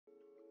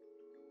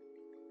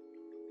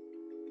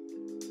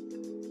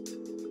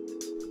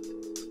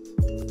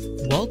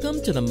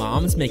Welcome to the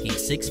Moms Making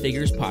Six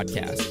Figures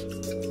podcast,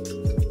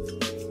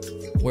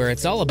 where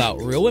it's all about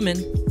real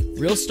women,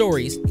 real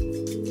stories,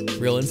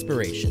 real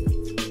inspiration.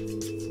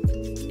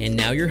 And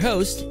now your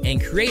host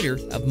and creator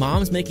of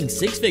Moms Making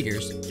Six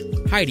Figures,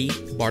 Heidi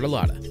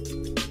Bartolotta.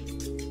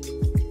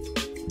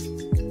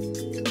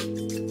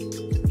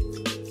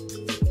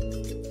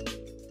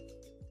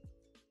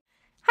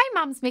 Hi,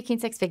 Moms Making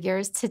Six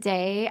Figures.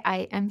 Today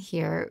I am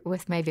here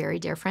with my very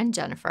dear friend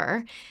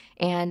Jenifer,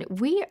 and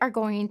we are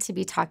going to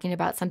be talking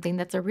about something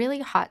that's a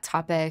really hot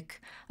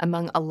topic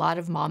among a lot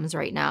of moms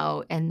right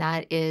now, and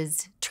that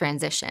is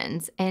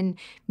transitions, and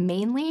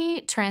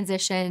mainly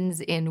transitions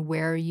in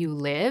where you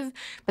live,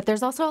 but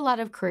there's also a lot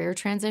of career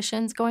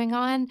transitions going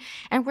on,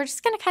 and we're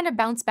just going to kind of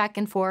bounce back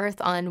and forth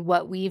on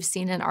what we've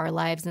seen in our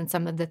lives and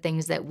some of the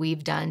things that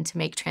we've done to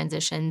make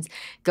transitions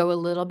go a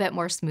little bit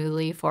more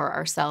smoothly for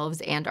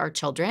ourselves and our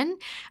children.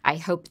 I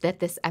hope that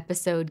this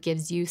episode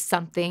gives you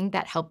something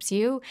that helps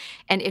you,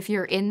 and if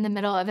you're in the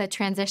middle of a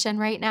transition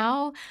right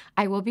now,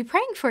 I will be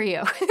praying for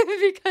you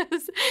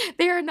because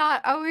they are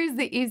not always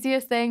the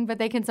easiest thing, but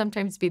they can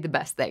sometimes be the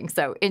best thing.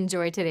 So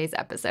enjoy today's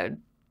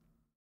episode.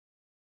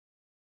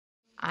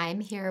 I'm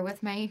here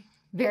with my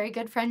very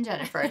good friend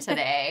Jenifer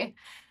today,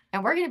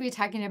 and we're going to be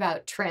talking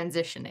about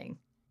transitioning.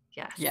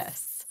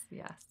 Yes.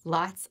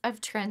 Lots of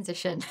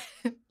transition.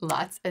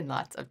 Lots and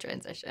lots of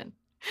transition.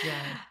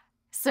 Yeah.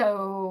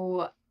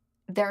 So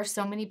there are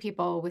so many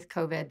people with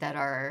COVID that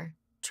are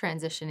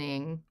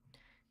transitioning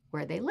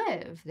where they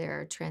live.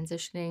 They're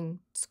transitioning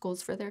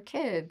schools for their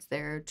kids.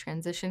 They're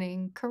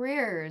transitioning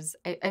careers.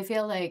 I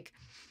feel like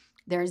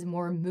there's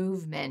more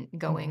movement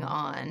going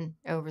on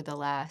over the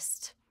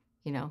last,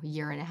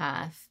 year and a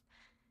half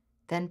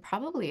than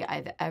probably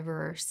I've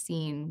ever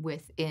seen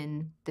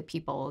within the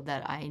people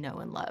that I know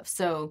and love.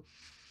 So,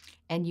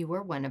 and you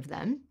were one of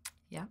them.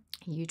 Yeah.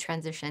 You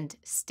transitioned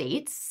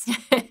states.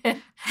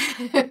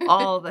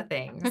 All the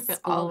things.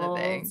 All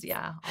the things.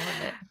 Yeah, all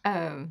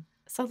of it.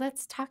 So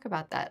let's talk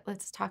about that.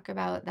 Let's talk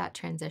about that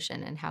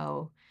transition and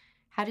how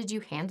did you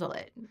handle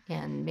it?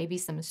 And maybe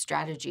some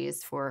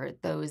strategies for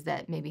those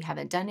that maybe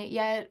haven't done it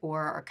yet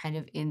or are kind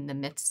of in the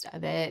midst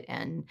of it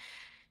and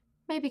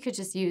maybe could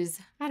just use,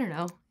 I don't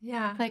know,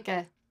 like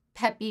a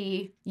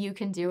peppy, you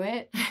can do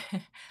it.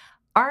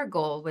 Our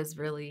goal was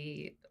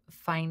really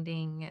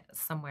finding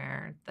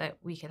somewhere that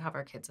we could have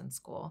our kids in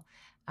school.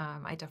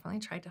 I definitely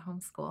tried to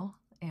homeschool,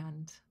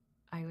 and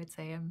I would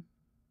say I'm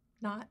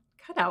not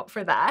cut out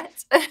for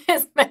that.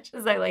 As much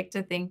as I like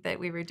to think that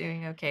we were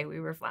doing okay, we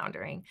were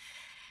floundering.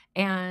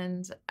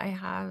 And I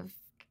have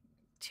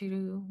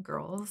two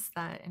girls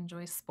that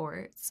enjoy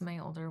sports. My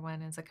older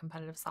one is a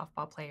competitive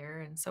softball player.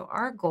 And so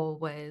our goal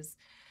was,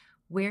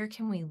 where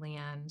can we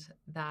land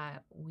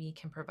that we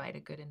can provide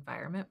a good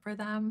environment for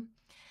them?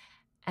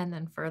 And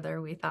then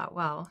further, we thought,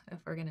 well, if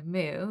we're going to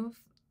move,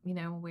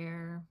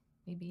 where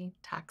maybe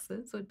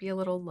taxes would be a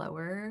little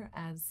lower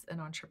as an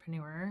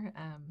entrepreneur.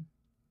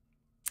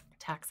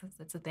 Taxes,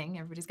 that's a thing.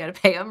 Everybody's got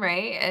to pay them,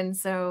 right? And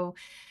so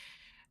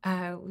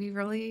we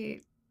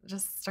really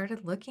just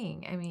started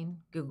looking.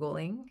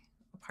 Googling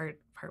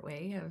part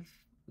way of,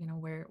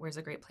 where's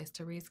a great place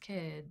to raise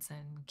kids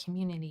and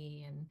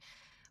community and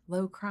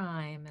low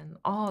crime and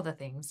all the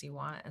things you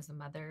want as a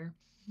mother.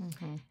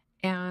 Mm-hmm.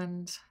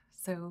 And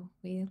so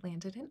we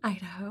landed in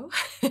Idaho.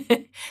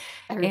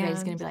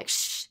 Everybody's going to be like,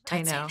 shh,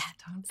 don't say that.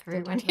 Don't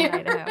Everyone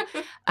talk about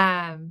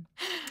Idaho.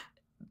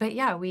 But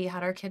yeah, we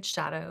had our kids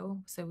shadow.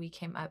 So we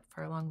came up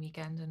for a long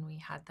weekend and we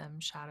had them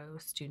shadow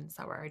students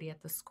that were already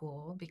at the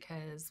school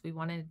because we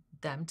wanted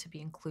them to be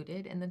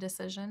included in the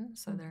decision.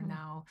 So they're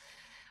now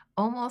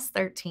almost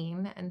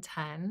 13 and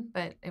 10,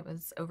 but it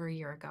was over a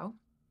year ago.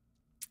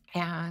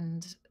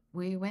 And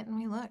we went and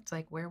we looked,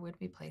 like, where would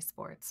we play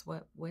sports?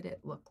 What would it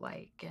look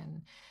like?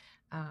 And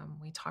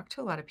we talked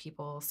to a lot of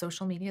people.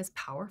 Social media is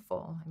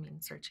powerful.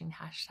 Searching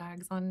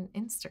hashtags on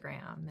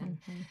Instagram and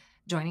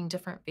joining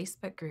different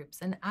Facebook groups,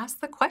 and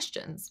ask the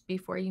questions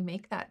before you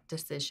make that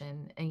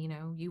decision. And,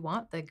 you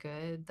want the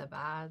good, the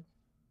bad,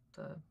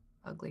 the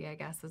ugly, I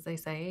guess, as they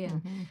say.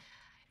 And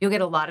you'll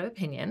get a lot of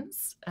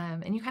opinions.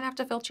 And you kind of have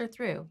to filter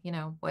through,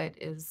 what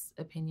is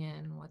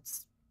opinion,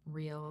 what's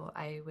real.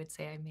 I would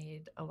say I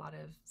made a lot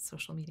of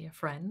social media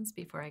friends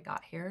before I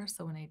got here.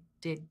 So when I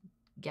did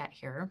get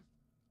here,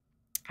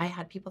 I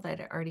had people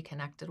that I already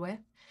connected with.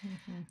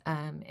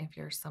 If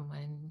you're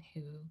someone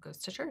who goes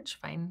to church,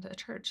 find a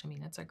church.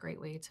 It's a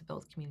great way to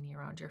build community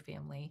around your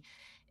family.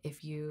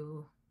 If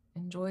you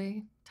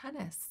enjoy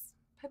tennis,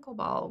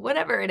 pickleball,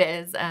 whatever it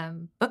is,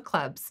 book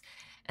clubs.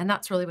 And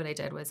that's really what I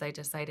did. Was I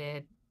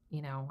decided,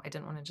 I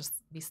didn't want to just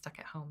be stuck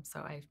at home. So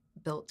I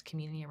built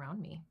community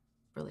around me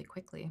really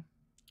quickly.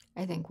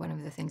 I think one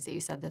of the things that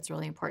you said that's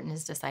really important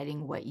is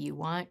deciding what you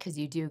want, because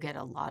you do get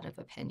a lot of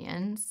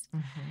opinions,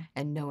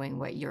 and knowing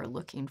what you're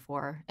looking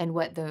for and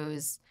what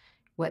those,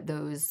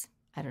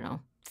 I don't know,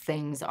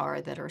 things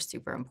are that are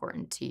super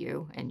important to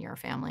you and your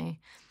family.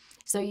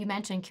 So you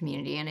mentioned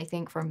community, and I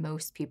think for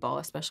most people,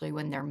 especially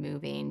when they're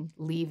moving,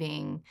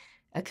 leaving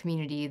a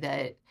community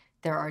that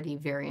they're already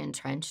very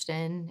entrenched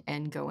in,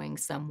 and going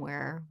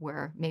somewhere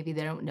where maybe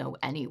they don't know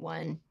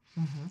anyone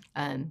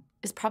Mhm.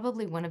 is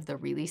probably one of the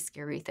really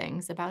scary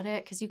things about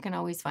it, because you can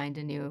always find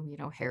a new,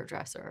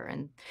 hairdresser,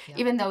 and Yep.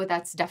 even though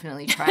that's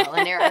definitely trial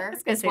and I error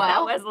was gonna as say that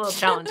well. was a little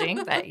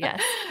challenging, but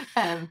yes.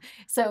 um,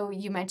 so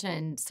you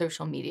mentioned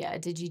social media.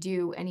 Did you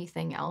do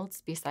anything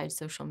else besides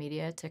social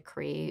media to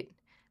create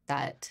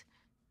that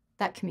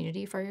that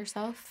community for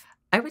yourself?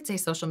 I would say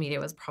social media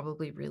was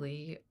probably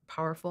really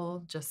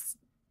powerful just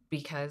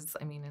because,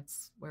 I mean,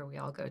 it's where we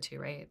all go to,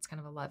 right? It's kind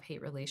of a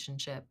love-hate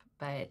relationship,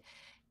 but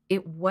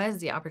it was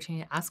the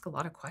opportunity to ask a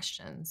lot of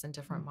questions in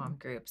different Mhm. mom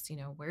groups.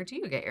 Where do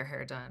you get your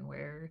hair done?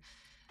 Where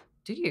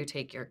do you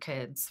take your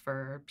kids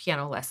for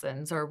piano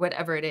lessons or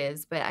whatever it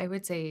is? But I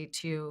would say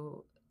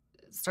to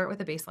start with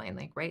a baseline,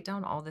 like write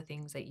down all the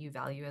things that you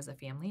value as a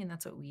family. And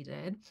that's what we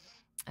did.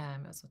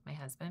 It was with my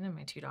husband and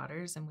my two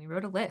daughters, and we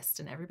wrote a list,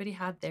 and everybody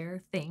had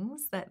their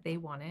things that they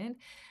wanted.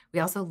 We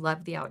also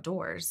loved the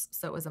outdoors.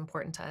 So it was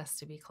important to us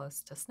to be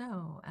close to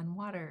snow and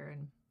water.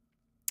 And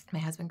my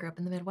husband grew up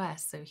in the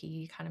Midwest, so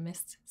he kind of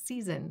missed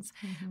seasons,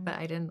 Mhm. but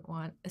I didn't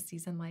want a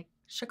season like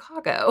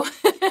Chicago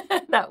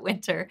that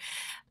winter.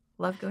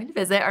 Love going to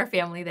visit our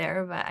family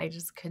there, but I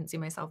just couldn't see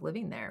myself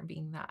living there,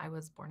 being that I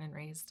was born and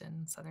raised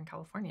in Southern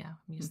California.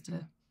 I'm used Mhm.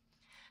 to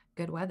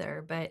good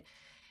weather, but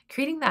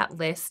creating that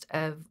list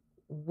of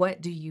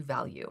what do you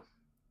value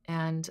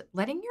and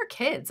letting your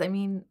kids, I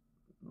mean,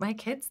 my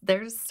kids,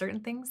 there's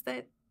certain things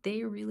that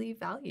they really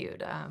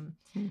valued. Mhm.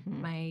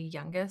 My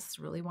youngest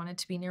really wanted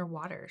to be near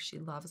water. She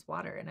loves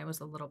water, and I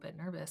was a little bit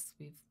nervous.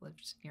 We've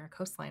lived near a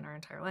coastline our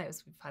entire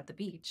lives. We've had the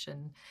beach,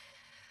 and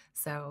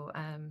so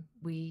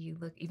we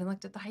even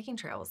looked at the hiking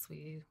trails.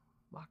 We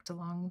walked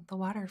along the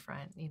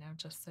waterfront,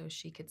 just so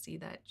she could see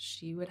that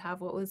she would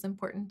have what was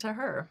important to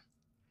her.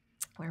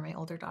 Where my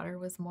older daughter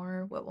was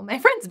more, what will my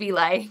friends be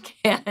like?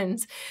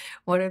 And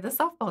what are the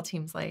softball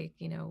teams like?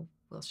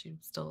 Will she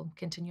still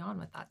continue on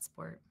with that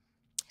sport?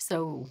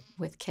 So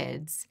with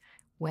kids,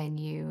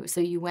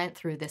 you went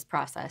through this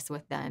process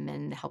with them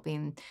and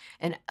helping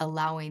and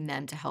allowing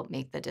them to help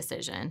make the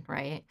decision,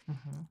 right?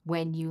 Mhm.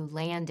 When you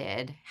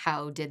landed,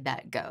 how did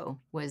that go?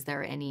 Was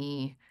there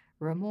any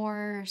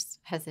remorse,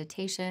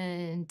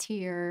 hesitation,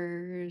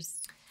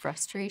 tears,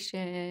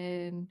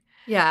 frustration?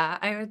 Yeah,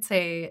 I would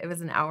say it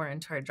was an hour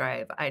into our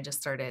drive. I just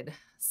started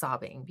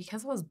sobbing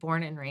because I was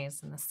born and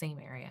raised in the same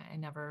area. I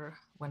never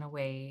went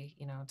away,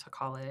 to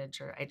college,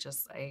 or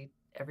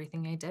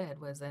everything I did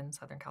was in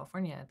Southern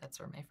California. That's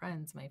where my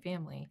friends, my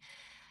family.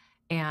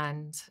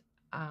 And,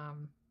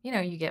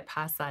 you get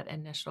past that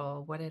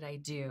initial, what did I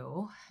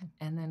do?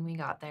 And then we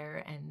got there,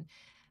 and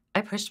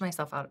I pushed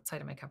myself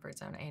outside of my comfort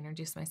zone. I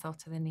introduced myself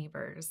to the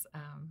neighbors.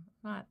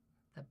 Not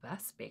the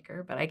best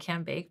baker, but I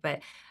can bake.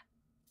 But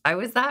I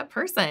was that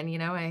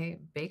person, I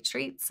baked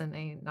treats, and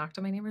I knocked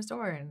on my neighbor's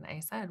door, and I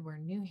said, "We're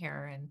new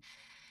here." And,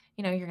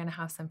 you're going to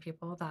have some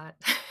people that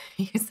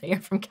you say you're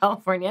from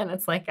California, and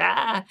it's like,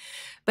 ah.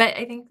 But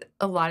I think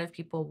a lot of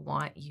people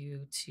want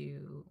you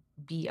to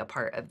be a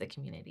part of the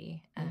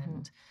community. Mhm.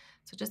 And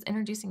so just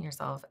introducing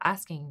yourself,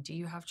 asking, do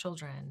you have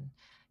children?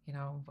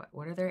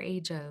 What are their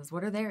ages?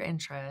 What are their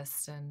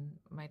interests? And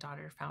my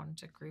daughter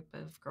found a group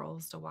of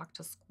girls to walk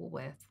to school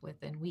with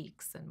within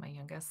weeks. And my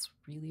youngest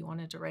really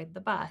wanted to ride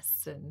the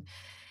bus. And,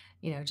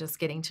 just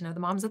getting to know the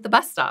moms at the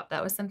bus stop.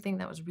 That was something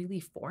that was really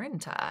foreign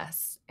to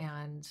us.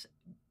 And,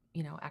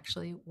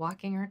 actually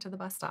walking her to the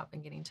bus stop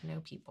and getting to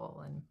know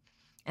people,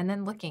 and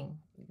then looking,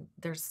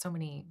 there's so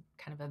many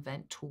kind of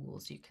event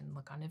tools. You can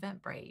look on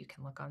Eventbrite, you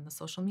can look on the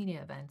social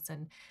media events,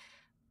 and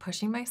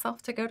pushing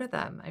myself to go to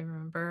them. I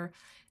remember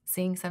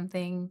seeing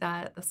something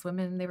that this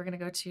women, they were going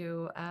to go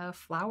to a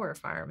flower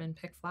farm and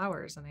pick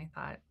flowers. And I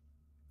thought,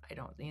 I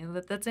don't think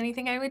that that's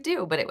anything I would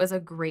do, but it was a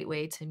great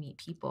way to meet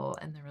people,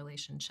 and the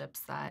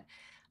relationships that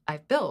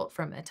I've built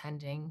from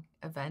attending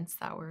events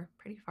that were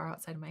pretty far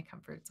outside of my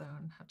comfort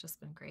zone have just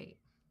been great.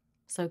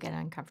 So get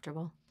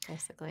uncomfortable,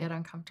 basically. Get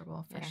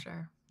uncomfortable for Yeah.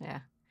 sure.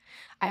 Yeah.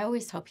 I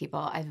always tell people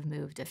I've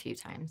moved a few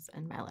times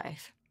in my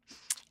life.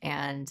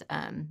 And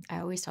I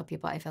always tell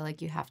people I feel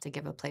like you have to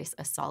give a place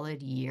a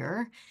solid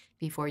year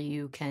before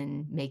you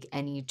can make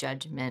any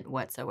judgment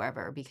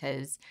whatsoever,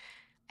 because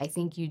I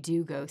think you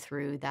do go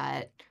through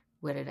that.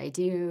 What did I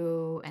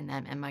do? And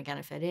then, am I going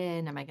to fit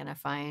in? Am I going to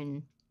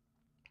find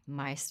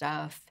my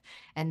stuff?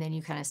 And then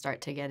you kind of start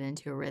to get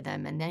into a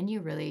rhythm, and then you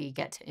really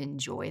get to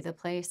enjoy the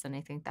place. And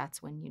I think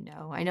that's when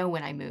I know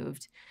when I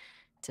moved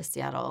to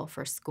Seattle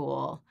for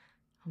school,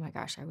 oh my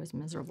gosh, I was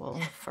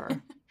miserable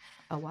for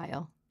a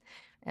while.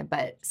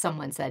 But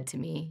someone said to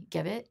me,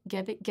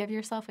 give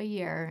yourself a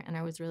year. And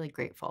I was really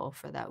grateful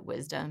for that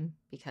wisdom,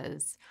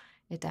 because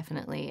it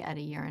definitely at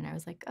a year, and I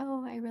was like,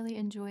 oh, I really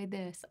enjoyed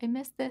this. I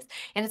miss this.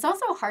 And it's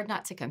also hard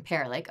not to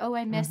compare, like, oh,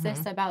 I miss this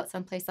Mhm. about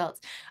someplace else.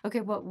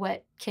 Okay,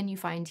 what can you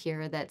find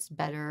here that's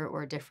better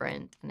or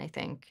different? And I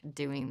think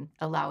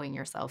allowing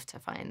yourself to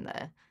find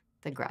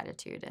the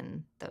gratitude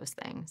in those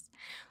things.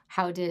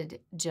 How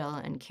did Jill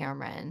and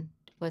Cameron,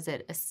 was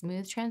it a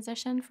smooth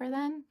transition for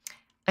them?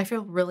 I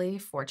feel really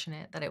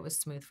fortunate that it was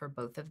smooth for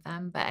both of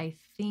them, but I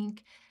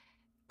think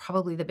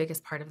probably the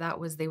biggest part of that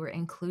was they were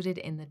included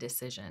in the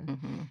decision.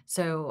 Mm-hmm.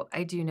 So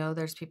I do know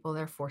there's people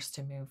that are forced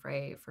to move,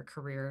 right, for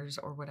careers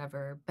or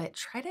whatever, but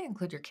try to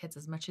include your kids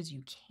as much as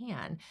you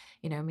can.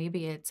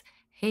 Maybe it's,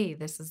 hey,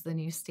 this is the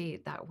new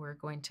state that we're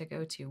going to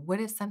go to.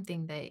 What is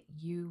something that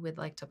you would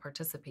like to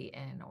participate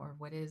in? Or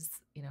what is,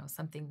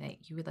 something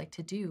that you would like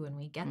to do when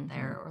we get Mm-hmm.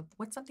 there? Or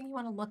what's something you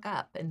want to look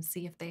up and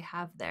see if they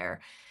have there?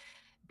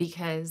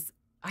 Because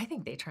I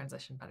think they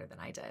transitioned better than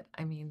I did.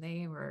 I mean,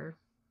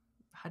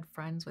 had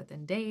friends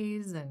within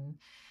days, and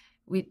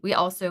we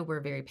also were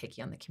very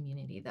picky on the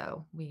community,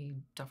 though. We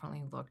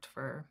definitely looked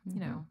for,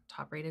 Mm-hmm.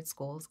 top rated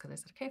schools, because I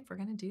said, okay, if we're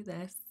going to do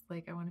this,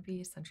 like, I want to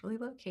be centrally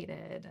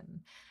located,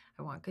 and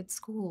I want good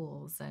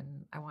schools,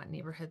 and I want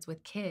neighborhoods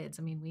with kids.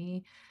 I mean,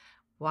 we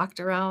walked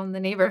around the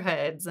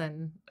neighborhoods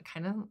and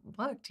kind of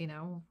looked,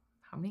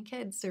 how many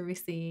kids are we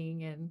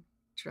seeing, and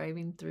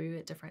driving through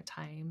at different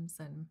times.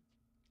 And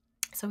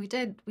so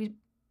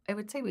I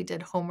would say we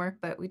did homework,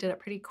 but we did it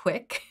pretty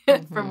quick.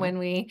 From Mm-hmm. when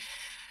we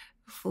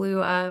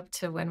flew up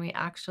to when we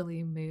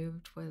actually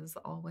moved was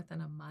all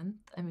within a month.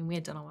 I mean, we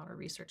had done a lot of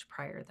research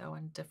prior, though,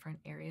 in different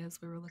areas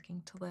we were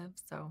looking to live.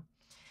 So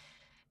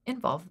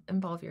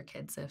involve your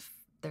kids if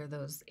they're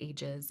those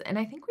ages. And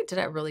I think we did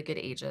at really good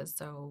ages.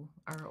 So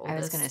our I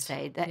was going to oldest,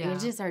 say the yeah,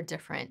 ages are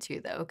different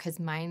too, though, because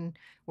mine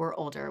were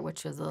older,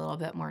 which was a little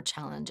bit more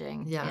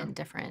challenging yeah, in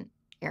different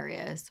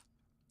areas.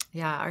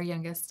 yeah, our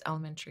youngest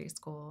elementary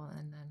school,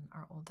 and then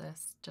our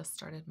oldest just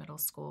started middle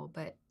school.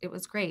 But it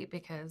was great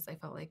because I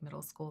felt like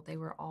middle school, they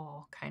were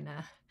all kind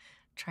of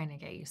trying to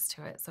get used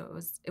to it. So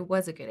it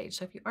was a good age.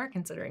 So if you are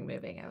considering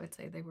moving, I would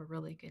say they were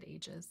really good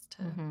ages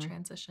to Mm-hmm.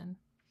 transition.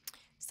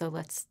 So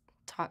let's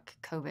talk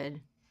COVID.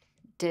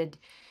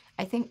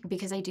 I think,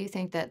 because I do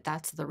think that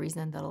that's the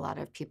reason that a lot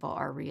of people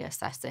are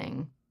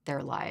reassessing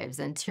their lives.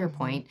 And to your Mm-hmm.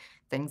 point,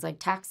 things like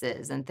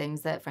taxes and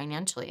things that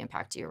financially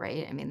impact you,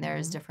 right? I mean,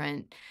 there's Mm-hmm.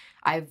 different.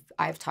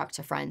 I've talked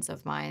to friends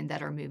of mine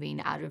that are moving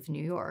out of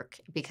New York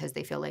because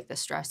they feel like the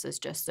stress is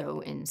just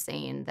so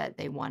insane that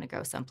they want to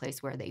go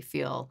someplace where they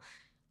feel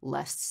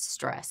less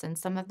stress. And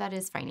some of that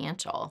is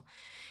financial.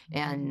 Mm-hmm.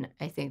 And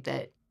I think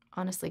that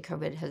honestly,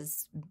 COVID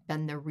has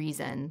been the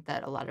reason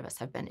that a lot of us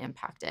have been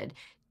impacted.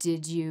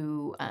 Did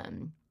you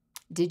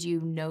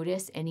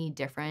notice any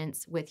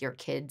difference with your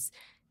kids'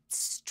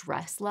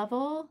 stress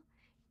level?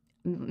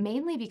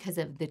 Mainly because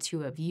of the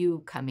two of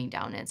you coming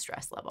down in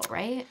stress level,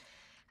 right?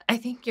 I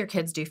think your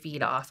kids do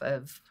feed off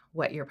of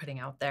what you're putting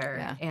out there.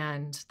 Yeah.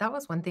 And that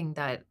was one thing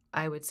that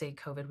I would say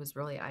COVID was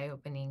really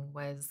eye-opening,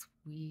 was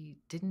we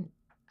didn't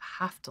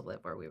have to live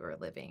where we were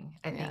living.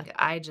 I Yeah. think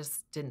I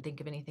just didn't think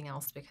of anything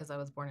else because I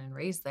was born and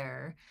raised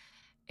there.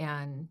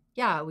 And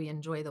yeah, we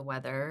enjoy the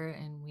weather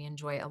and we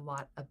enjoy a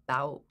lot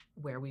about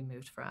where we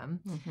moved from.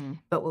 Mm-hmm.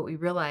 But what we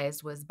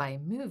realized was, by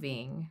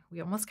moving,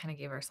 we almost kind of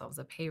gave ourselves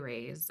a pay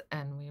raise,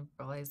 and we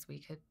realized we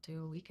could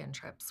do weekend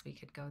trips. We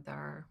could go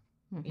there,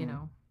 you Mm-hmm.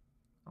 know,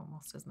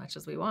 almost as much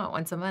as we want,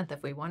 once a month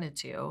if we wanted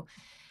to.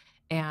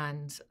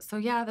 And so,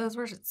 yeah, those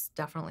were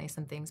definitely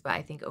some things. But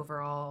I think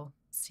overall,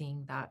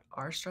 seeing that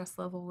our stress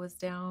level was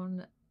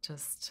down,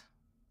 just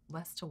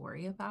less to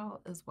worry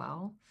about as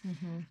well.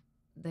 Mm-hmm.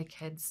 The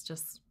kids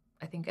just,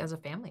 I think as a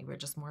family, we're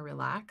just more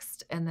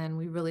relaxed. And then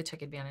we really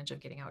took advantage of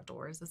getting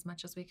outdoors as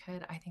much as we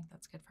could. I think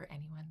that's good for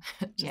anyone.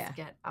 Just Yeah.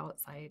 get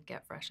outside,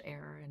 get fresh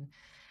air. And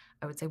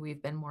I would say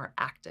we've been more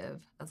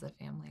active as a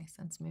family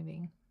since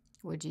moving.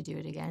 Would you do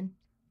it again?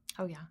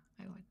 Oh, yeah,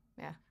 I would.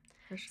 Yeah.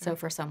 For sure. So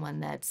for someone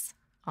that's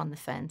on the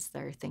fence,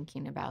 they're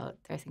thinking,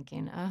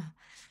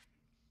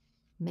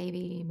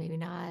 maybe, maybe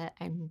not.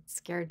 I'm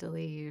scared to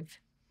leave.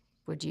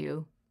 Would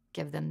you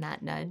give them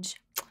that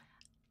nudge?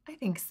 I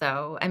think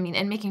so. I mean,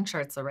 and making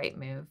sure it's the right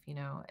move,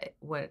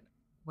 what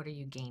are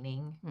you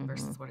gaining Mm-hmm.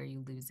 versus what are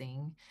you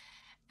losing?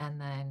 And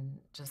then,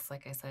 just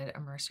like I said,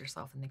 immerse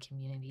yourself in the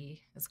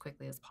community as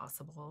quickly as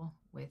possible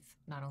with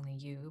not only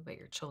you, but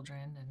your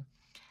children. And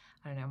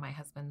I don't know, my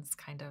husband's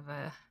kind of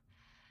I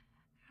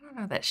don't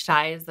know that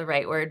shy is the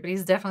right word, but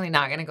he's definitely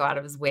not going to go out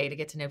of his way to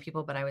get to know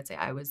people. But I would say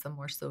I was the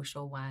more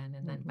social one.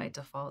 And then by Mm-hmm.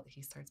 default,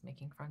 he starts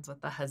making friends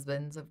with the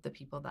husbands of the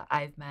people that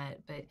I've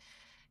met. But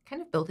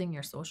kind of building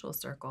your social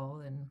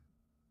circle, and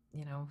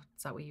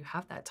so that way you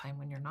have that time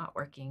when you're not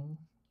working,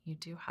 you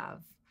do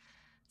have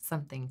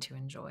something to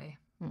enjoy.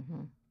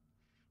 Mm-hmm.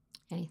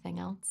 Anything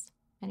else?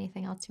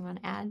 Anything else you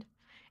want to add?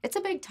 It's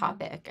a big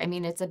topic. I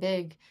mean, it's a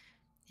big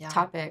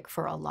topic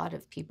for a lot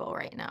of people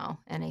right now.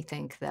 And I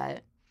think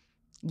that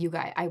you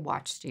guys, I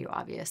watched you,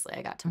 obviously.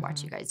 I got to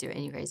watch you guys do it,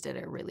 and you guys did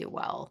it really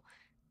well.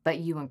 But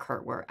you and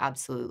Kurt were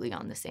absolutely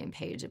on the same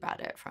page about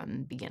it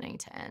from beginning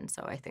to end.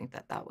 So I think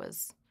that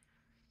was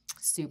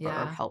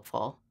super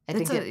helpful.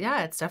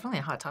 It's definitely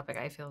a hot topic.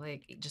 I feel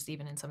like just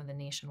even in some of the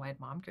nationwide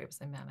mom groups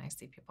I'm in, I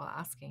see people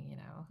asking,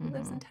 who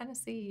lives in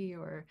Tennessee,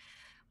 or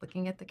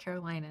looking at the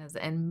Carolinas.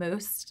 And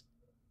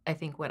I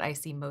think what I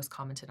see most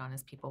commented on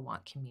is people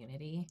want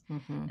community.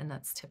 Mm-hmm. And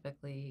that's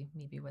typically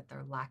maybe what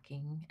they're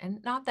lacking.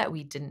 And not that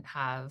we didn't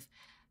have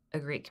a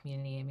great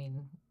community. I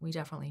mean, we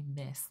definitely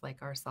miss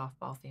like our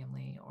softball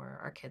family, or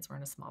our kids were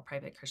in a small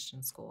private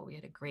Christian school. We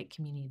had a great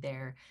community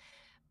there.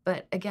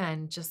 But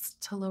again,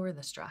 just to lower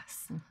the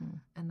stress. Mm-hmm.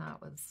 And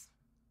that was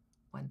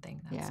one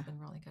thing that's been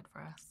really good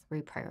for us.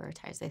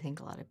 Reprioritize. I think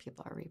a lot of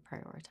people are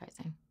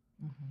reprioritizing.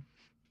 Mm-hmm.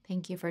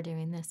 Thank you for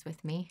doing this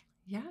with me.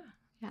 Yeah.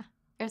 Yeah.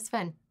 It was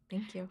fun.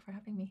 Thank you for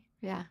having me.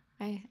 Yeah.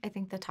 I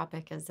think the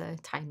topic is a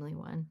timely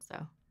one.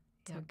 So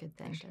it's a good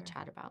thing to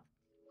chat about.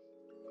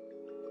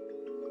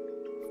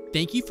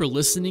 Thank you for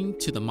listening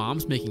to the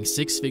Moms Making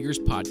Six Figures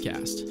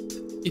podcast.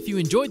 If you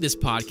enjoyed this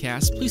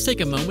podcast, please take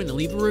a moment and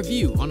leave a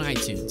review on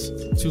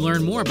iTunes. To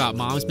learn more about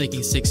Moms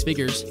Making Six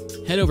Figures,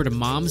 head over to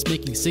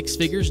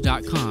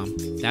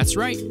momsmakingsixfigures.com. That's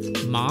right,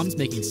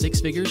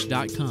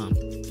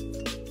 momsmakingsixfigures.com.